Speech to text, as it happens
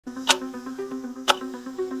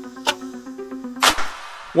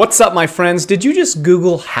What's up, my friends? Did you just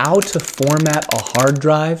Google how to format a hard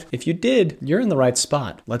drive? If you did, you're in the right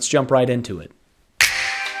spot. Let's jump right into it.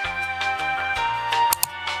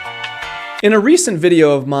 In a recent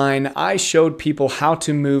video of mine, I showed people how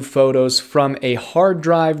to move photos from a hard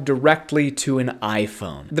drive directly to an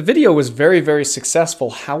iPhone. The video was very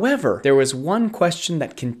successful. However, there was one question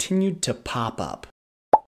that continued to pop up.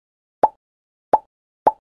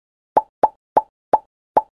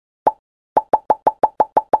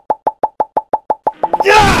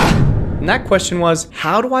 And that question was,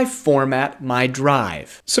 how do I format my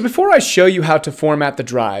drive? So before I show you how to format the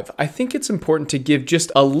drive, I think it's important to give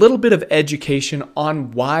just a little bit of education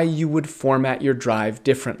on why you would format your drive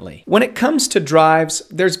differently. When it comes to drives,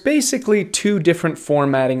 there's basically two different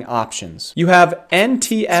formatting options. You have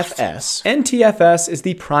NTFS. NTFS is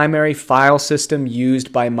the primary file system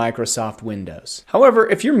used by Microsoft Windows. However,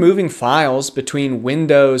 if you're moving files between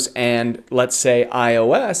Windows and, let's say,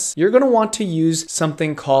 iOS, you're going to want to use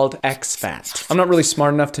something called exFAT. I'm not really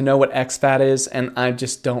smart enough to know what exFAT is, and I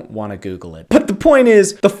just don't want to Google it. But the point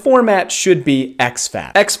is, the format should be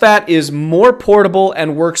exFAT. exFAT is more portable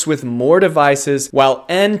and works with more devices, while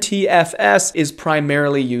NTFS is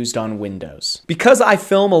primarily used on Windows. Because I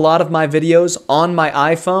film a lot of my videos on my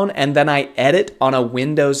iPhone and then I edit on a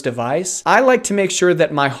Windows device, I like to make sure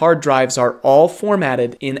that my hard drives are all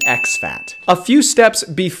formatted in exFAT. A few steps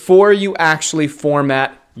before you actually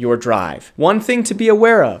format your drive. One thing to be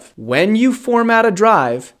aware of, when you format a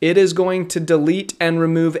drive, it is going to delete and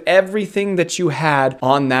remove everything that you had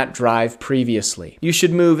on that drive previously. You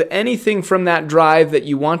should move anything from that drive that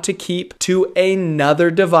you want to keep to another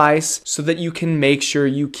device so that you can make sure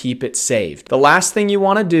you keep it saved. The last thing you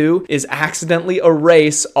want to do is accidentally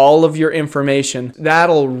erase all of your information.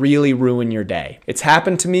 That'll really ruin your day. It's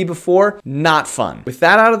happened to me before, not fun. With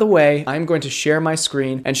that out of the way, I'm going to share my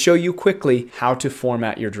screen and show you quickly how to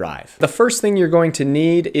format your drive. The first thing you're going to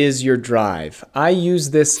need is your drive. I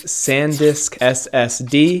use this SanDisk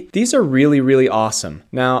SSD. These are really awesome.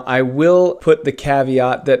 Now, I will put the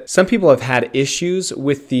caveat that some people have had issues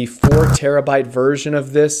with the 4 terabyte version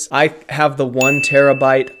of this. I have the 1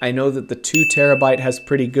 terabyte. I know that the 2 terabyte has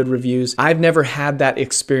pretty good reviews. I've never had that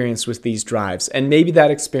experience with these drives, and maybe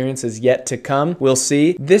that experience is yet to come. We'll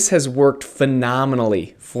see. This has worked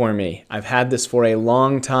phenomenally for me. I've had this for a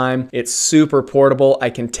long time. It's super portable.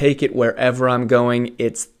 I can take it wherever I'm going.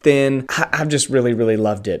 It's thin. I've just really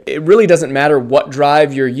loved it. It really doesn't matter what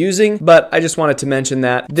drive you're using, but I just wanted to mention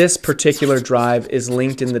that this particular drive is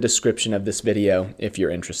linked in the description of this video if you're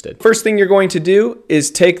interested. First thing you're going to do is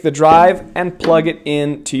take the drive and plug it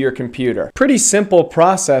into your computer. Pretty simple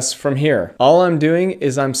process from here. All I'm doing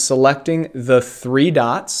is I'm selecting the 3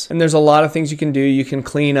 dots, and there's a lot of things you can do. You can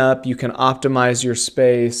clean up, you can optimize your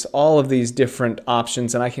space, all of these different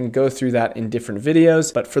options, and I can go through that in different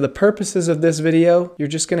videos. But for the purposes of this video, you're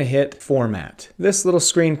just going to hit format. This little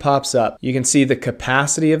screen pops up. You can see the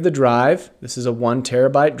capacity of the drive. This is a 1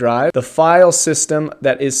 terabyte drive. The file system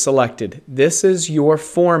that is selected. This is your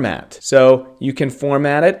format. So you can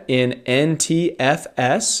format it in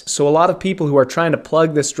NTFS. So a lot of people who are trying to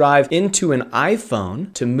plug this drive into an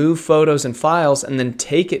iPhone to move photos and files and then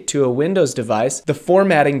take it to a Windows device, the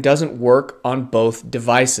formatting doesn't work on both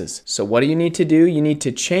devices. So what do you need to do? You need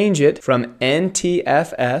to change it from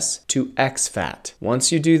NTFS to exFAT.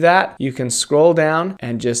 Once you do that, you can scroll down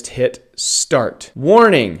and just hit start.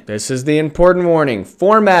 Warning, this is the important warning.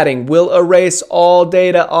 Formatting will erase all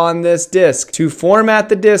data on this disk. To format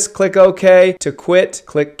the disk, click OK. To quit,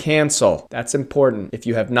 click cancel. That's important. If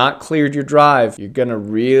you have not cleared your drive, you're gonna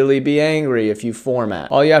really be angry if you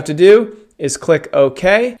format. All you have to do is click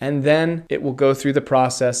OK, and then it will go through the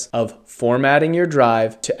process of formatting your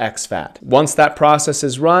drive to exFAT. Once that process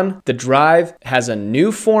is run, the drive has a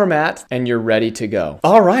new format and you're ready to go.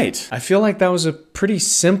 All right, I feel like that was a pretty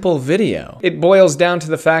simple video. It boils down to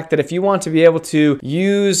the fact that if you want to be able to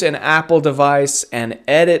use an Apple device and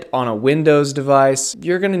edit on a Windows device,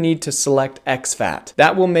 you're gonna need to select exFAT.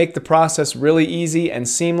 That will make the process really easy and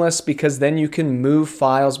seamless because then you can move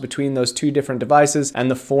files between those 2 different devices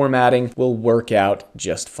and the formatting will work out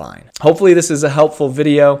just fine. Hopefully this is a helpful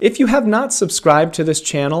video. If you have not subscribed to this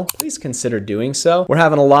channel, please consider doing so. We're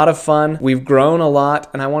having a lot of fun. We've grown a lot,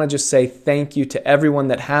 and I want to just say thank you to everyone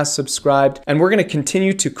that has subscribed, and we're going to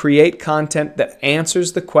continue to create content that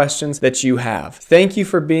answers the questions that you have. Thank you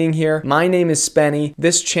for being here. My name is Spenny.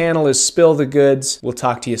 This channel is Spill the Goods. We'll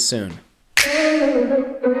talk to you soon.